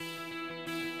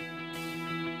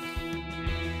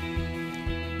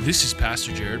This is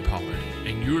Pastor Jared Pollard,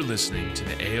 and you're listening to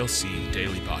the ALC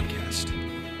Daily Podcast.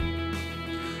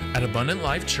 At Abundant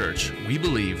Life Church, we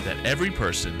believe that every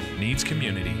person needs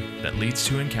community that leads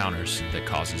to encounters that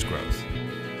causes growth.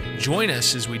 Join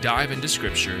us as we dive into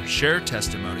Scripture, share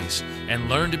testimonies, and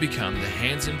learn to become the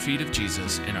hands and feet of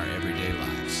Jesus in our everyday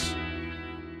lives.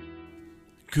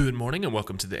 Good morning and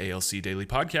welcome to the ALC Daily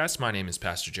Podcast. My name is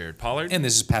Pastor Jared Pollard. And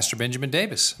this is Pastor Benjamin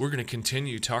Davis. We're going to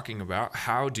continue talking about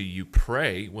how do you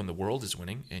pray when the world is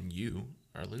winning and you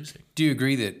are losing. Do you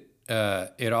agree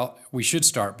that we should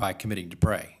start by committing to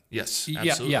pray? Yes,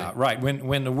 absolutely. Yeah, right.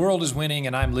 When the world is winning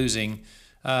and I'm losing,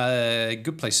 a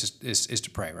good place is to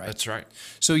pray, right? That's right.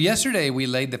 So yesterday we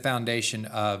laid the foundation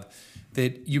of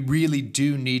that you really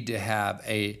do need to have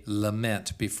a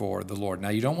lament before the Lord. Now,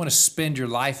 you don't want to spend your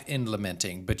life in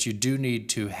lamenting, but you do need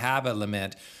to have a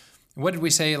lament. What did we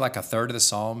say? Like a third of the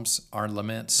Psalms are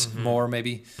laments, more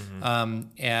maybe. And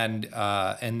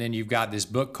then you've got this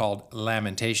book called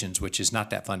Lamentations, which is not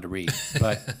that fun to read.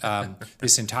 But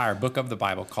this entire book of the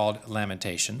Bible called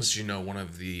Lamentations. But you know, one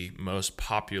of the most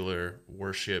popular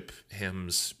worship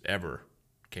hymns ever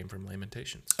came from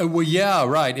Lamentations. Well, yeah,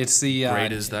 right. It's the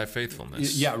Great is thy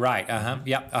faithfulness. Yeah,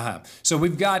 right. So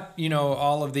we've got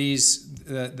all of these.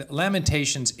 The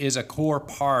Lamentations is a core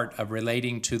part of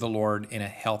relating to the Lord in a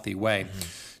healthy way.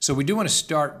 So we do want to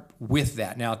start with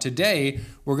that. Now today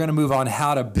we're going to move on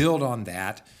how to build on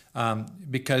that,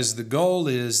 because the goal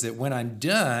is that when I'm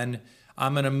done,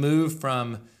 I'm going to move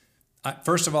from.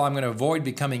 First of all, I'm going to avoid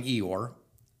becoming Eeyore,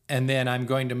 and then I'm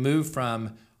going to move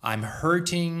from I'm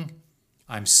hurting,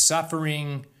 I'm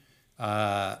suffering,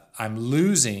 I'm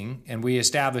losing, and we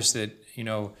established that,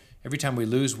 every time we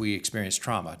lose, we experience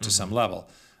trauma to some level.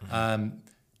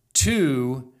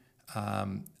 To,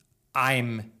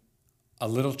 I'm a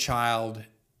little child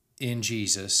in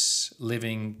Jesus,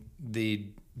 living the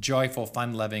joyful,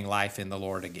 fun-loving life in the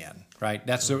Lord again, right?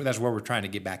 That's where we're trying to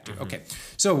get back to. Okay,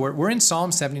 so we're in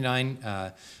Psalm 79,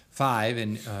 5,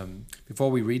 and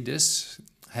before we read this,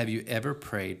 have you ever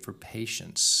prayed for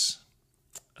patience?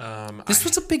 This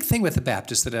was a big thing with the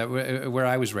Baptists where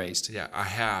I was raised. Yeah, I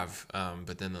have.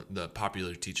 But then the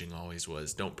popular teaching always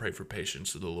was, don't pray for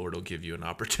patience, so the Lord will give you an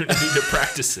opportunity to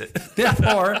practice it.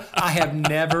 Therefore, I have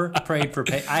never prayed for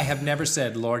patience. I have never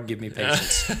said, Lord, give me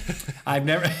patience. I've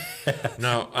never.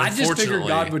 No, unfortunately. I just figured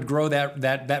God would grow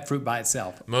that fruit by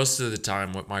itself. Most of the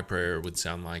time, what my prayer would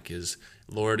sound like is,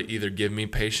 Lord, either give me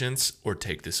patience or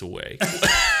take this away.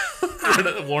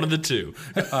 One of the two.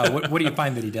 What do you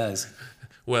find that he does?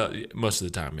 Well, most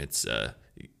of the time it's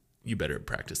you better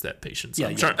practice that patience.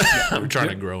 I'm trying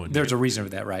to grow in. There's a reason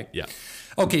for that, right? Yeah.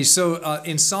 Okay, so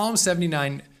in Psalm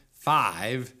 79,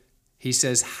 5, he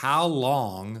says, "How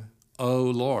long, O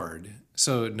Lord?"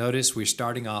 So notice we're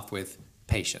starting off with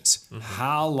patience.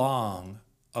 How long,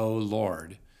 O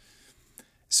Lord?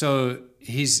 So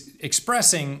he's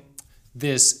expressing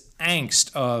this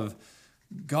angst of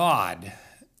God.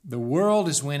 The world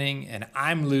is winning and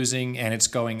I'm losing, and it's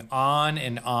going on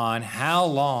and on. How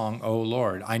long, oh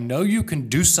Lord? I know you can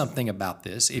do something about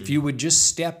this if you would just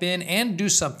step in and do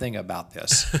something about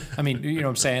this. I mean, you know what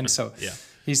I'm saying? So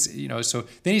yeah. So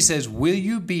then he says, will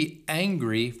you be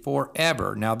angry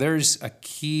forever? Now there's a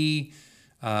key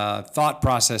thought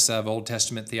process of Old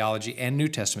Testament theology and New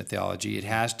Testament theology. It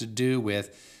has to do with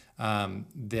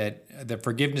that the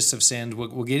forgiveness of sins.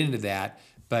 We'll get into that,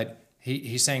 but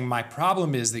He's saying, my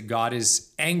problem is that God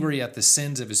is angry at the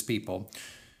sins of his people.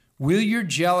 Will your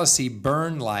jealousy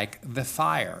burn like the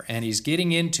fire? And he's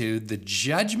getting into the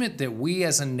judgment that we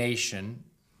as a nation,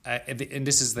 and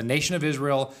this is the nation of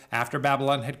Israel after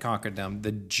Babylon had conquered them,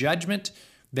 the judgment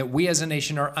that we as a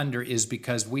nation are under is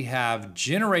because we have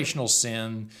generational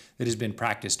sin that has been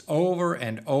practiced over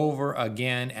and over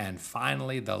again, and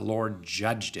finally the Lord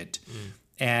judged it.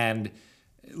 And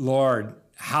Lord,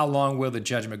 how long will the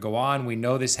judgment go on? We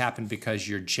know this happened because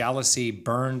your jealousy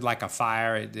burned like a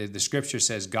fire. The scripture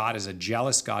says God is a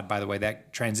jealous God. By the way,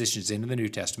 that transitions into the New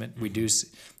Testament.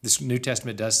 This New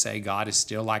Testament does say God is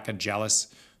still like a jealous.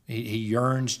 He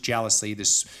yearns jealously.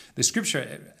 The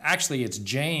scripture, actually, it's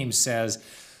James says,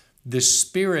 the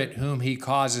Spirit whom he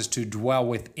causes to dwell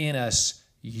within us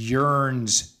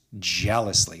yearns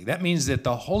jealously. That means that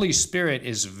the Holy Spirit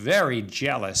is very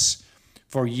jealous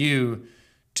for you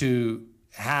to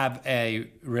have a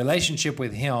relationship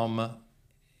with him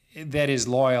that is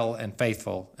loyal and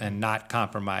faithful and not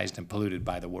compromised and polluted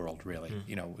by the world, really,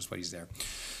 was what he's there.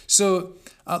 So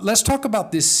let's talk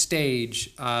about this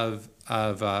stage of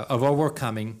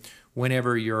overcoming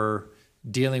whenever you're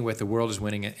dealing with the world is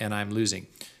winning and I'm losing.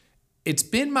 It's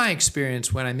been my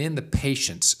experience when I'm in the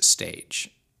patience stage.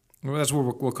 Well, that's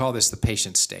what we'll call this the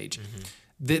patience stage.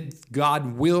 that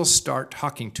God will start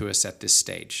talking to us at this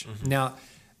stage. Now,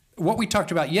 what we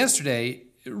talked about yesterday,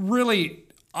 really,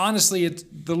 honestly,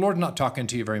 the Lord's not talking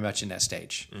to you very much in that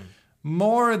stage.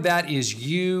 More that is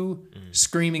you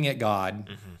screaming at God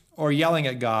or yelling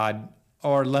at God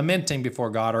or lamenting before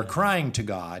God or crying to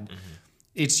God.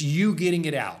 It's you getting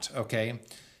it out, okay?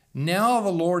 Now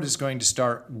the Lord is going to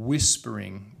start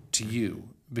whispering to you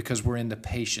because we're in the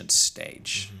patience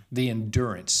stage, the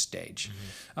endurance stage.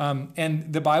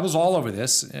 And the Bible's all over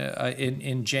this.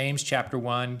 In James chapter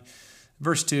 1,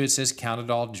 verse 2, it says, "Count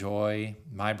it all joy,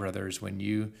 my brothers, when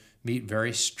you meet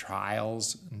various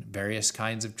trials, various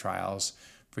kinds of trials,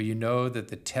 for you know that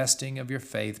the testing of your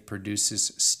faith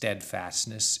produces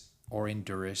steadfastness or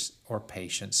endurance or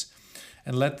patience.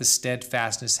 And let the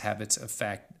steadfastness have its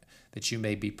effect, that you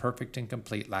may be perfect and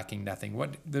complete, lacking nothing."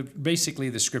 Basically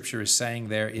the scripture is saying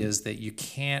there is that you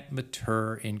can't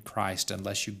mature in Christ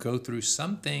unless you go through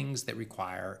some things that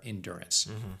require endurance.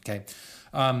 Okay,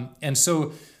 and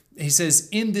so he says,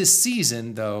 in this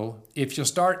season, though, if you'll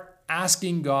start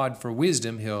asking God for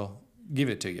wisdom, he'll give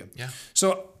it to you. Yeah.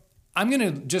 So I'm going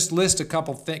to just list a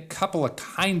couple of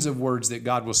kinds of words that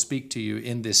God will speak to you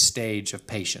in this stage of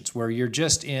patience, where you're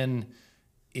just in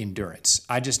endurance.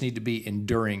 I just need to be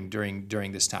enduring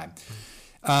during this time.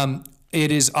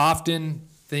 It is often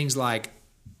things like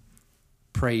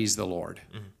praise the Lord.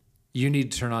 You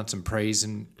need to turn on some praise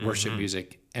and worship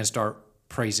music and start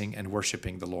praising and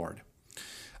worshiping the Lord.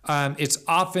 It's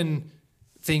often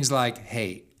things like,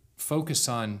 hey, focus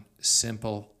on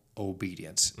simple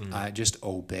obedience. Just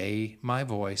obey my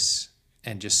voice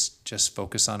and just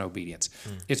focus on obedience.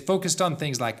 It's focused on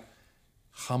things like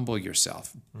humble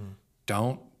yourself.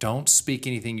 Don't speak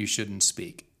anything you shouldn't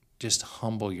speak. Just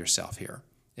humble yourself here.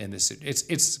 In this,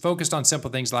 it's focused on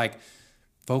simple things like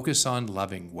focus on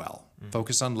loving well.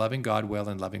 Focus on loving God well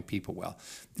and loving people well.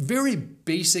 Very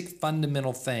basic,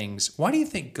 fundamental things. Why do you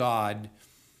think God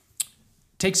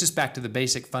takes us back to the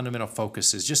basic, fundamental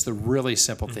focuses, just the really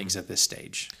simple things at this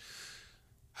stage?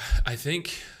 I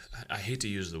think, I hate to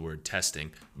use the word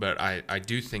testing, but I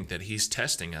do think that he's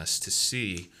testing us to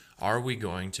see, are we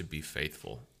going to be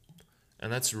faithful?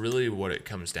 And that's really what it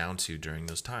comes down to during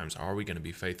those times. Are we going to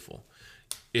be faithful?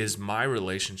 Is my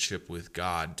relationship with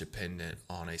God dependent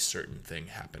on a certain thing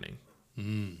happening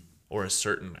or a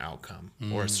certain outcome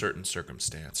or a certain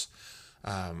circumstance?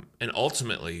 And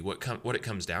ultimately, what it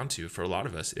comes down to for a lot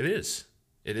of us, it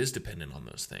is dependent on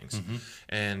those things.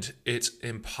 And it's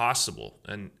impossible.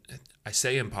 And I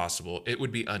say impossible, it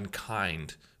would be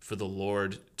unkind for the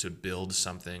Lord to build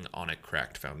something on a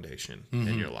cracked foundation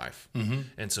in your life.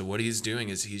 And so what he's doing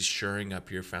is he's shoring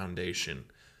up your foundation,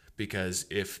 because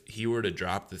if he were to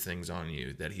drop the things on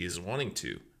you that he is wanting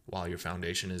to, while your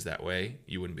foundation is that way,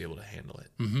 you wouldn't be able to handle it.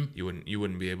 You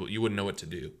wouldn't know what to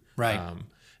do. Right.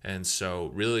 And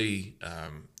so really,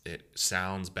 it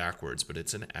sounds backwards, but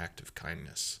it's an act of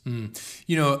kindness.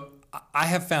 You know, I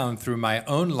have found through my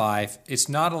own life, it's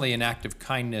not only an act of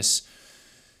kindness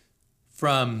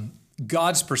from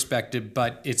God's perspective,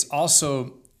 but it's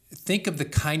also, think of the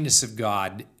kindness of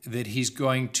God that he's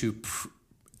going to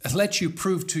let you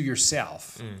prove to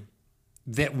yourself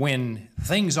that when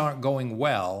things aren't going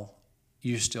well,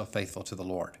 you're still faithful to the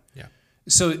Lord. Yeah.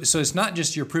 So it's not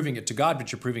just you're proving it to God,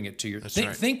 but you're proving it to your...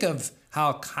 Right. Think of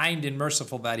how kind and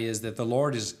merciful that is, that the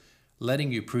Lord is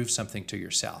letting you prove something to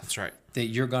yourself. That's right. That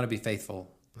you're going to be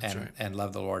faithful Right. and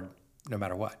love the Lord no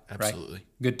matter what. Absolutely. Right?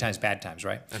 Good times, bad times,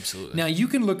 right? Absolutely. Now, you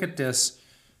can look at this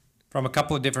from a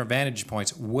couple of different vantage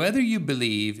points. Whether you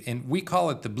believe in, we call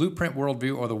it the blueprint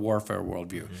worldview or the warfare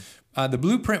worldview. The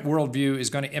blueprint worldview is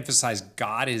going to emphasize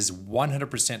God is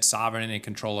 100% sovereign and in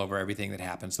control over everything that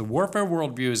happens. The warfare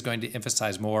worldview is going to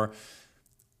emphasize more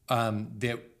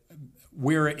that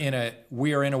we are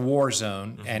in a war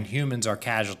zone and humans are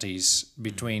casualties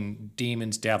between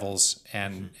demons, devils,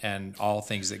 and all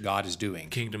things that God is doing.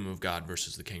 Kingdom of God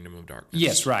versus the kingdom of darkness.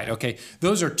 Yes, right. Okay.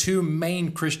 Those are two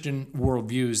main Christian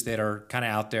worldviews that are kind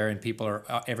of out there, and people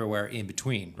are everywhere in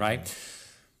between, right?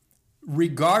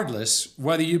 Regardless,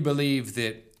 whether you believe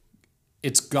that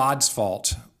it's God's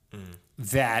fault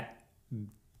that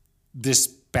this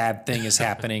bad thing is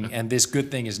happening and this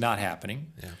good thing is not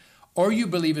happening, or you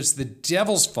believe it's the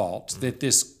devil's fault that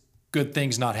this good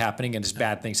thing's not happening and this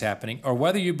bad thing's happening, or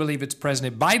whether you believe it's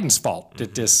President Biden's fault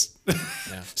that this...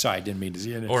 Sorry, I didn't mean to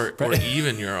say it. Or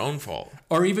even your own fault.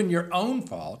 Or even your own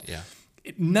fault. Yeah.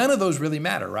 None of those really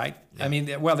matter, right? Yeah. I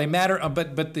mean, well, they matter,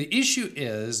 but the issue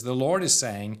is the Lord is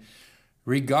saying,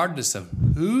 regardless of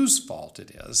whose fault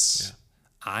it is,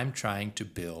 I'm trying to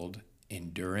build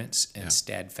endurance and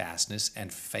steadfastness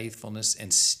and faithfulness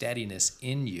and steadiness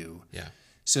in you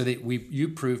so that you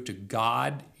prove to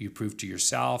God, you prove to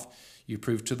yourself, you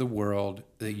prove to the world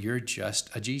that you're just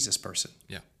a Jesus person.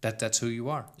 Yeah. That's who you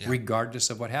are, regardless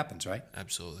of what happens, right?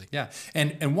 Absolutely. Yeah.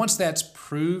 And once that's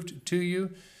proved to you,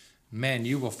 man,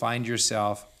 you will find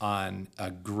yourself on a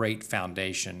great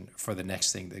foundation for the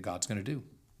next thing that God's going to do.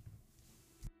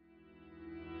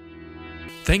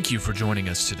 Thank you for joining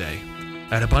us today.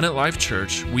 At Abundant Life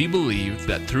Church, we believe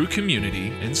that through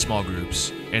community in small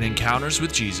groups and encounters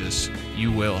with Jesus,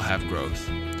 you will have growth.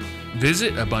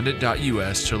 Visit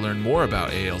abundant.us to learn more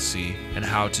about ALC and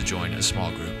how to join a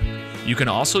small group. You can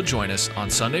also join us on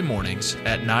Sunday mornings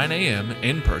at 9 a.m.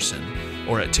 in person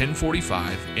or at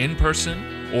 10:45 in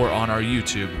person or on our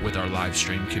YouTube with our live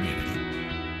stream community.